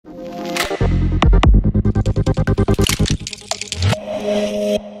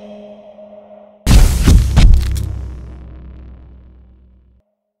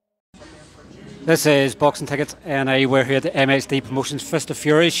This is Boxing Tickets, and we're here at the mhdpromotions Promotions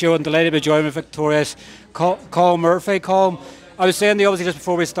Fistsoffury show, and delighted to be joined with victorious Colm Murphy. Colm, I was saying to you obviously just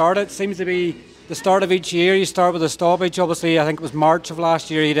before we started, it seems to be the start of each year. You start with a stoppage. Obviously, I think it was March of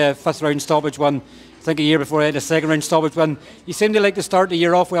last year, you had a fifth round stoppage win. I think a year before, you had a second round stoppage win. You seem to like to start the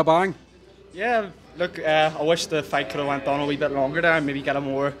year off with a bang. Yeah, look, I wish the fight could have went on a wee bit longer there and maybe get a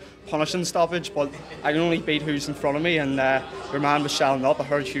more punishing stoppage, but I can only beat who's in front of me, and your man was shelling up. I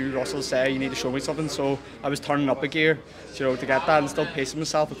heard Hugh Russell say, "You need to show me something," so I was turning up a gear, to get that, and still pacing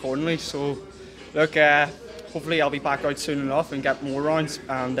myself accordingly. So look, hopefully I'll be back out soon enough and get more rounds,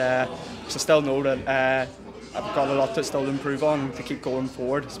 and I still know that I've got a lot to still improve on to keep going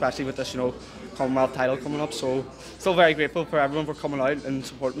forward, especially with this commonwealth title coming up. So still very grateful for everyone for coming out and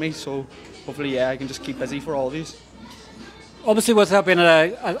supporting me, so hopefully I can just keep busy for all of these. Obviously, with that being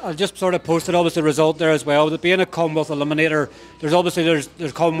I just sort of posted obviously the result there as well. With being a Commonwealth eliminator,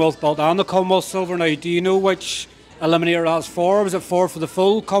 there's Commonwealth belt and the Commonwealth silver. Now, do you know which eliminator that's for? Was it for the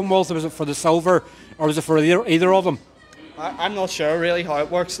full Commonwealth, or was it for the silver, or was it for either of them? I'm not sure really how it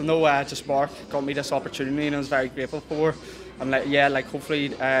works. I know just Mark got me this opportunity, and I was very grateful for. And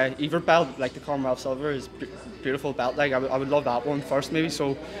hopefully either belt, like the Commonwealth silver, is beautiful belt. Like I would love that one first, maybe.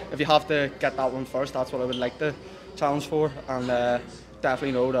 So if you have to get that one first, that's what I would like to challenge for, and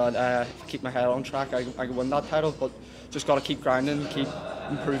definitely know that if I keep my head on track, I can win that title. But just got to keep grinding, keep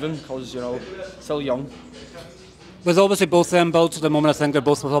improving, because still young. With obviously both them belts at the moment, I think they're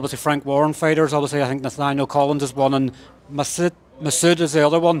both with obviously Frank Warren fighters. Obviously, I think Nathaniel Collins is one, and Masood is the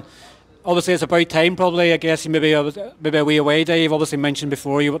other one. Obviously, it's about time, probably. I guess maybe a wee away day. You've obviously mentioned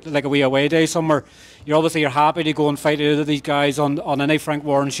before you like a wee away day somewhere. You're happy to go and fight either of these guys on any Frank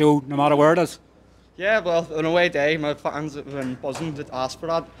Warren show, no matter where it is. Yeah, well, an away day, my fans have been buzzing to ask for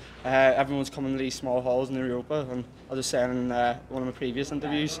that. Everyone's coming to these small halls in Europa, and I was saying in one of my previous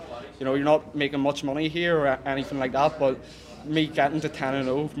interviews, you're not making much money here or anything like that, but me getting to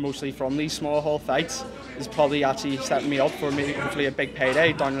 10-0, mostly from these small hall fights, is probably actually setting me up for maybe hopefully a big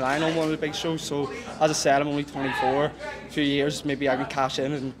payday down the line on one of the big shows. So as I said, I'm only 24, a few years, maybe I can cash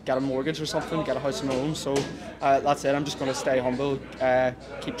in and get a mortgage or something, get a house of my own. So that's it, I'm just going to stay humble,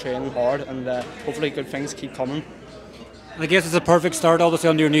 keep training hard, and hopefully good things keep coming. I guess it's a perfect start, obviously,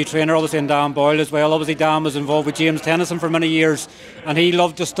 under your new trainer, obviously in danboyle as well. Obviously, Dan was involved with James Tennyson for many years, and he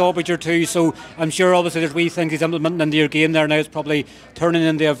loved a stoppage or two. So I'm sure, obviously, there's wee things he's implementing into your game there now. It's probably turning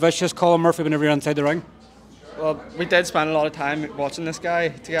into a vicious Colm Murphy whenever you're inside the ring. Well, we did spend a lot of time watching this guy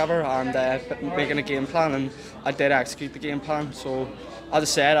together and making a game plan, and I did execute the game plan. So, as I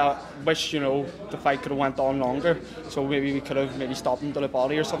said, I wish the fight could have went on longer. So maybe we could have stopped him to the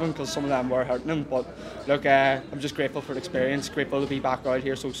body or something, because some of them were hurting him. But look, I'm just grateful for the experience, grateful to be back out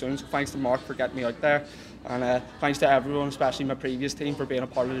here so soon. So thanks to Mark for getting me out there, and thanks to everyone, especially my previous team, for being a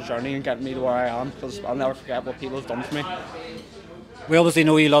part of the journey and getting me to where I am, because I'll never forget what people have done for me. We obviously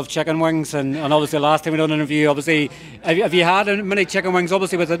know you love chicken wings, and obviously last time we done an interview, obviously, have you had many chicken wings?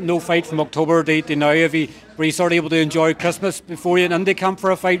 Obviously, with no fight from October to now, were you sort of able to enjoy Christmas before you in Indie camp for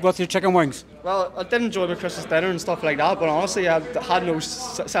a fight with your chicken wings? Well, I did enjoy my Christmas dinner and stuff like that, but honestly, I had no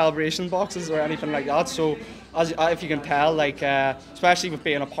celebration boxes or anything like that. So, if you can tell, especially with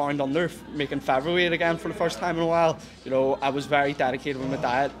being a pound under, making featherweight again for the first time in a while, I was very dedicated with my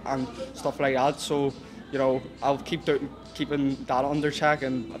diet and stuff like that. So, I'll keeping that under check,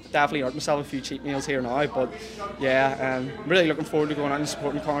 and I've definitely earned myself a few cheat meals here now. But yeah, I'm really looking forward to going out and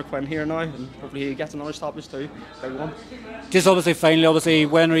supporting Conor Quinn here now, and hopefully he gets another stoppage too. Big one. Just finally,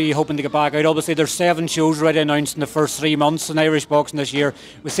 when are you hoping to get back out? Obviously, there's 7 shows already announced in the first 3 months in Irish boxing this year.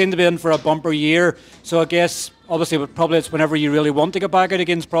 We seem to be in for a bumper year, so I guess obviously it's whenever you really want to get back out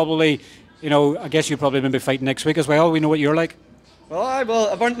against. Probably, I guess you probably maybe fighting next week as well. We know what you're like. Well,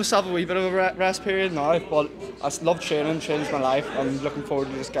 I've earned myself a wee bit of a rest period now, but I love training. Training's my life. I'm looking forward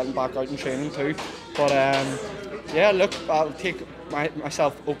to just getting back out and training too. But yeah, look, I'll take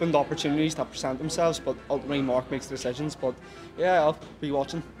myself open to opportunities that present themselves, but ultimately Mark makes the decisions. But yeah, I'll be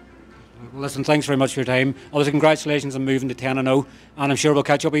watching. Well, listen, thanks very much for your time. Obviously, congratulations on moving to 10-0, and I'm sure we'll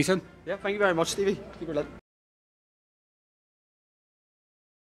catch up with you soon. Yeah, thank you very much, Stevie. Keep it lit.